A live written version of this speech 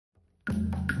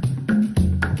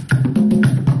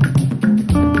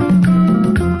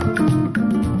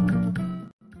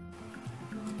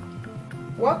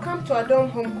Welcome to Adom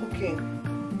Home Cooking.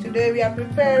 Today we are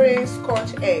preparing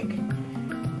Scotch egg.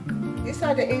 These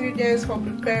are the ingredients for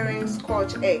preparing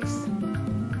Scotch eggs.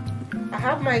 I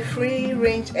have my free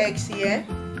range eggs here.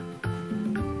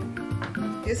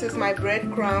 This is my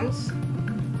breadcrumbs.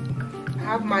 I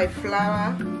have my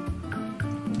flour,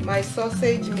 my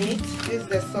sausage meat. This is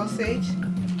the sausage,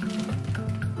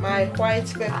 my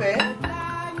white pepper,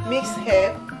 mixed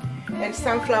herb, and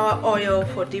sunflower oil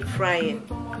for deep frying.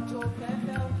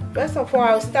 First of all,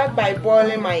 I'll start by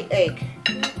boiling my egg.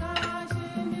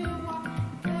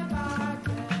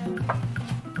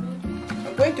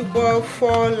 I'm going to boil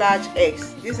 4 large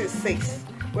eggs. This is 6.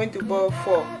 I'm going to boil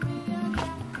 4.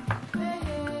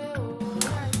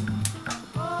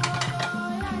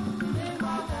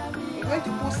 I'm going to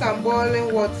put some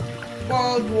boiled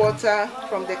water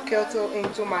from the kettle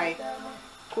into my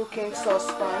cooking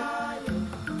saucepan.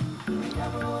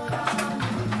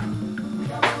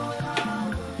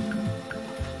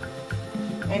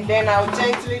 And then I'll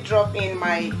gently drop in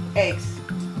my eggs.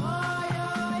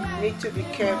 You need to be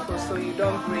careful so you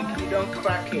don't break, you don't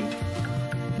crack it.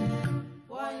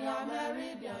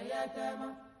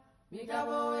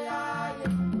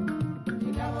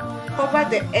 Cover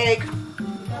the egg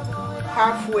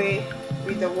halfway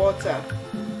with the water.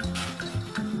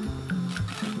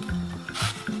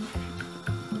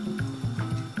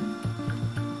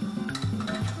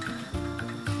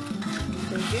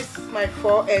 This is my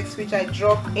 4 eggs which I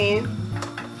drop in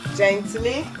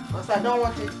gently because I don't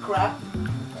want it cracked.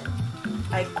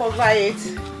 I cover it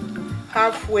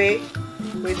halfway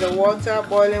with the water,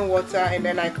 boiling water, and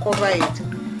then I cover it.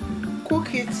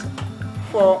 Cook it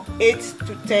for 8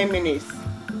 to 10 minutes.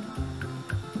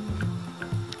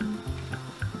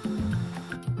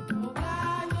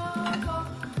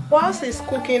 Whilst it's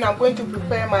cooking, I'm going to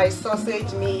prepare my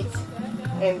sausage meat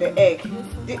and the egg.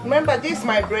 Remember, this is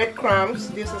my breadcrumbs,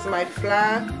 this is my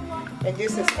flour, and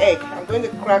this is egg. I'm going to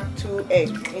crack 2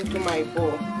 eggs into my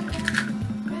bowl.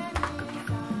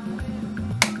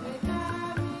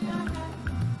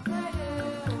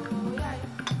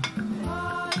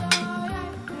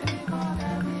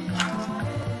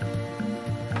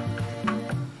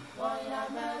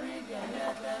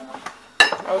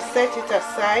 I'll set it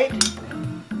aside,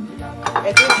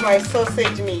 and this is my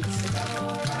sausage meat.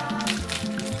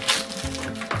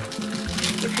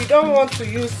 If you don't want to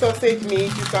use sausage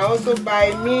meat, you can also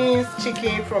buy minced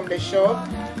chicken from the shop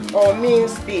or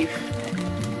minced beef.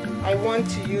 I want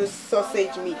to use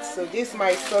sausage meat, so this is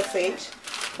my sausage.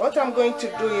 What I'm going to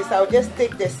do is I'll just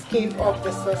take the skin off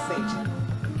the sausage.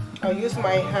 I'll use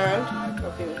my hand,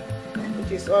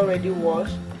 which is already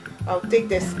washed. I'll take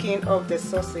the skin off the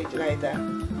sausage like that.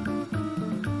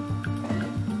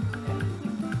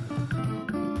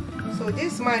 So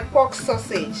this is my pork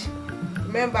sausage.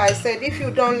 Remember, I said if you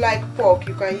don't like pork,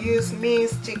 you can use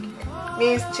minced chicken.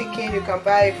 You can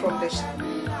buy it from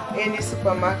any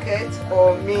supermarket,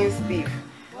 or minced beef.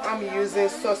 I'm using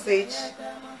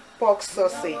pork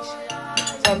sausage.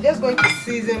 So I'm just going to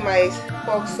season my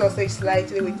pork sausage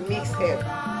slightly with mixed herb.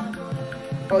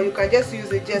 Or you can just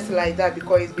use it just like that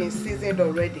because it's been seasoned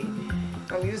already.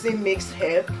 I'm using mixed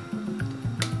herb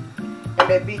and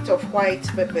a bit of white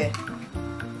pepper.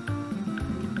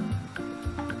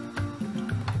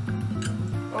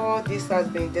 All this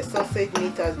the sausage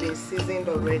meat has been seasoned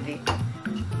already.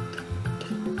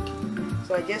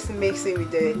 So I just mix it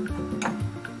with the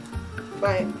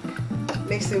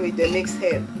mixed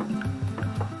herb.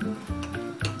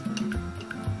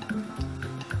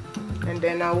 And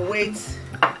then I'll wait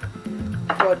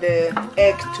for the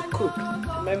egg to cook.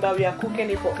 Remember, we are cooking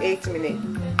it for 8 minutes,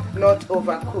 not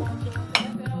overcooked.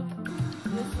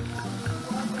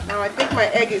 Now I think my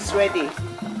egg is ready.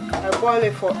 I boil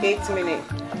it for 8 minutes.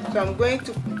 So I'm going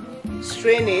to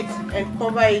strain it and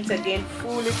cover it again,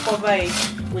 fully cover it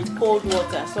with cold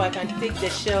water so I can take the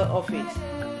shell off it.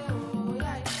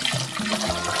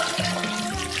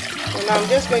 So now I'm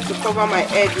just going to cover my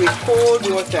egg with cold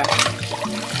water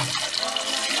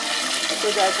so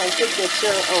that I can take the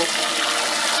shell off.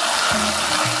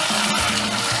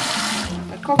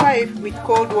 I cover it with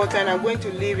cold water and I'm going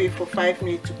to leave it for 5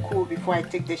 minutes to cool before I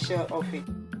take the shell off it.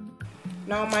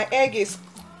 Now my egg is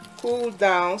cooled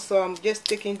down, so I'm just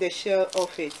taking the shell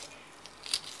off it.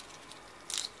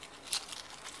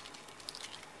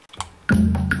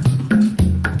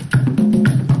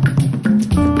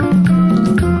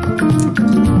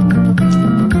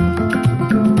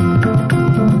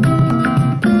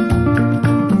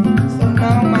 So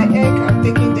now my egg, I'm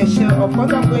taking the shell off.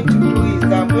 What I'm going to do is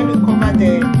that I'm going to cover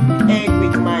the egg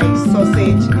with my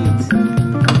sausage meat.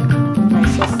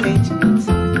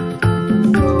 So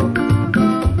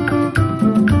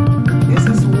this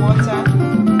is what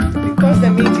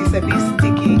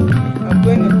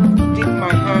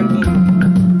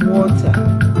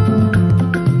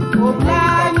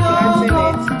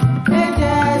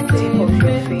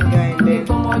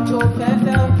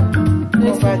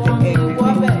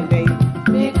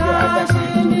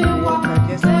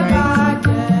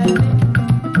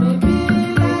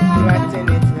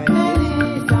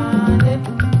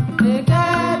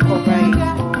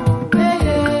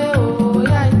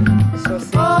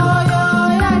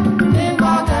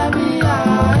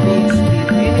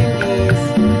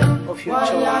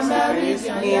sauce. You can use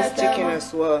minced chicken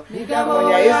as well. When you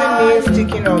are using minced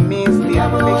chicken or minced beef,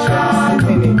 make sure you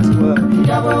season it well with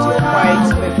your white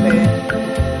pepper,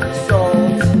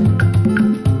 salt,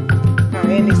 and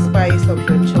any spice of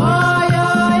your choice.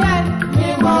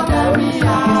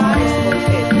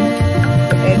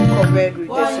 The egg covered with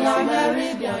the sausage.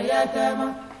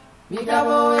 When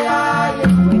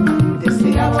you do the same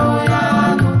thing,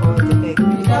 all the egg,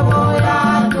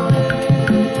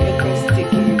 make it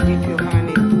sticky. You dip your hand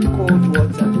in cold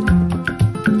water.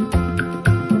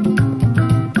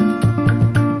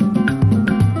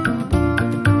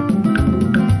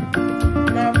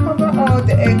 Now cover all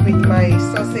the egg with my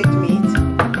sausage meat.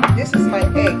 This is my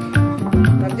egg.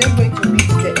 I'm just going to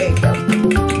beat the egg up.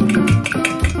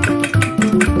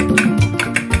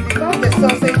 Because the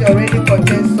sausage already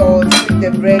contains salt, the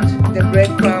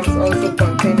breadcrumbs also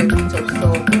contain a bit of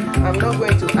salt. I'm not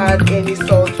going to add any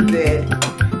salt to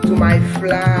my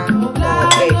flour or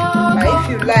egg. But if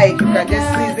you like, you can just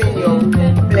season your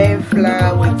plain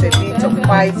flour with a bit of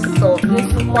white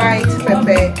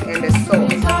pepper and the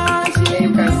salt. And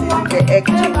you can season the egg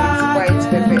too with white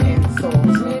pepper and salt.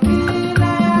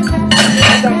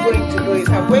 What I'm going to do is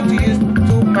I'm going to use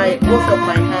both of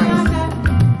my hands.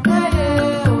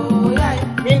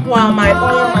 Meanwhile, my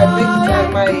oil,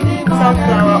 my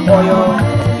sunflower oil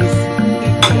is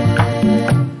heating.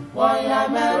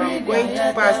 I'm going to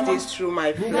pass this through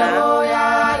my flour.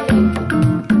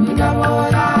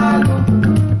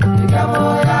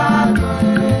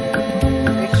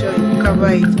 Make sure you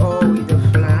cover it all with the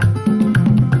flour,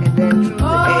 and then through the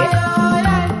egg.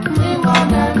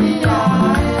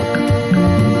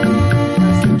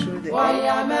 Pass it through the egg.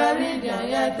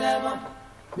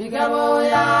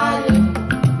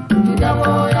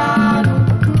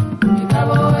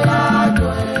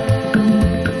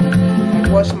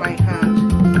 Wash my hand.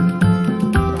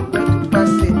 I'm going to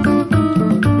pass it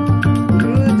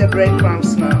through the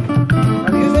breadcrumbs now.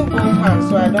 I'm using both hands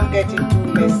so I don't get it too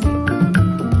messy.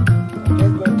 I'm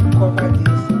just going to cover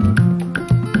this.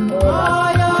 I'm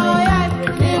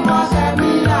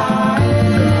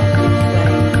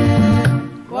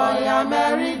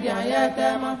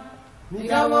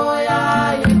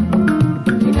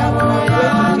going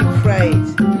to deep fry it.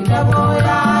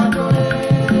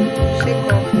 Shake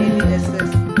off any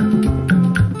excess.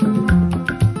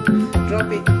 Drop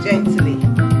it gently.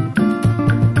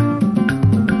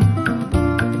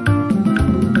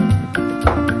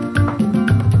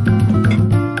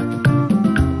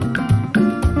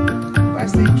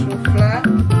 Pass it through flour.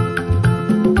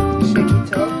 Shake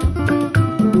it up.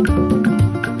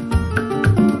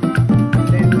 And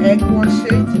then egg wash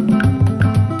it.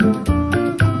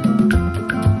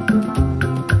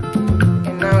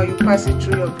 Pass it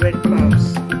through your breadcrumbs.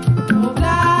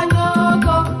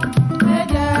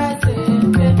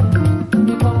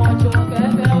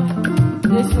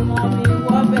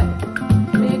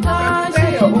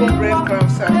 Prepare your own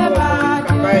breadcrumbs at home, or you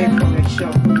can buy it from the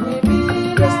shop.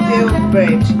 Your stale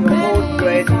bread, your old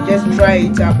bread, you just dry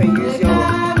it up and use your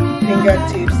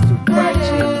fingertips to crunch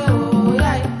it.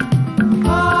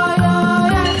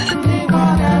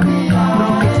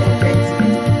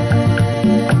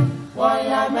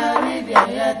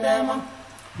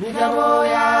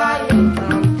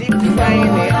 Deep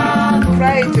frying it.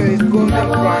 Fry it till it's golden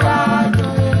brown.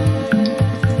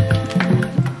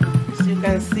 As you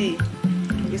can see,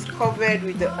 it's covered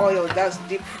with the oil. That's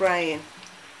deep frying.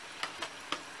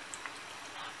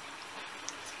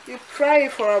 You deep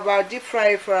fry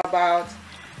it for about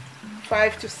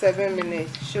 5 to 7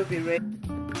 minutes. It should be ready.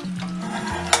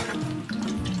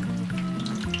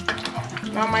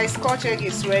 Now my Scotch egg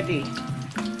is ready.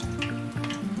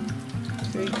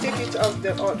 So you take it off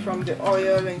from the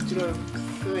oil into a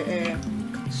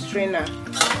strainer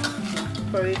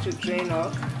for it to drain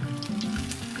off,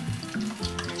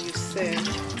 and you serve.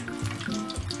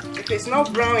 If it's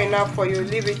not brown enough for you,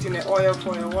 leave it in the oil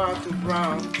for a while to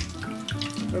brown.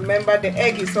 Remember, the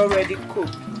egg is already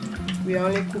cooked. We are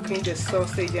only cooking the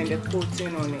sausage and the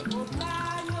protein on it.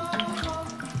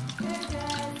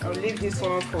 I'll leave this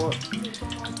one for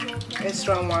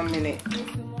extra 1 minute.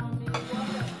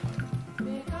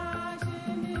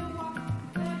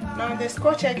 Now the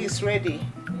Scotch egg is ready.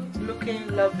 It's looking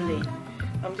lovely.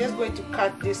 I'm just going to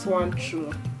cut this one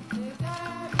through.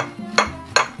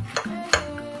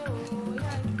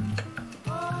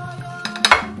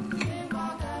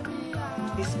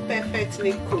 It's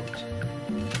perfectly cooked.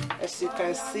 As you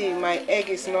can see, my egg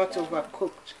is not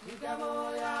overcooked.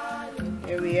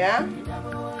 Here we are.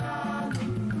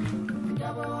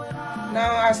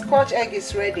 Now our Scotch egg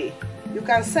is ready. You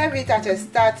can serve it as a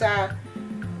starter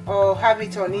or have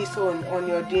it on its own on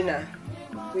your dinner,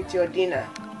 with your dinner.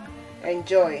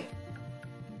 Enjoy.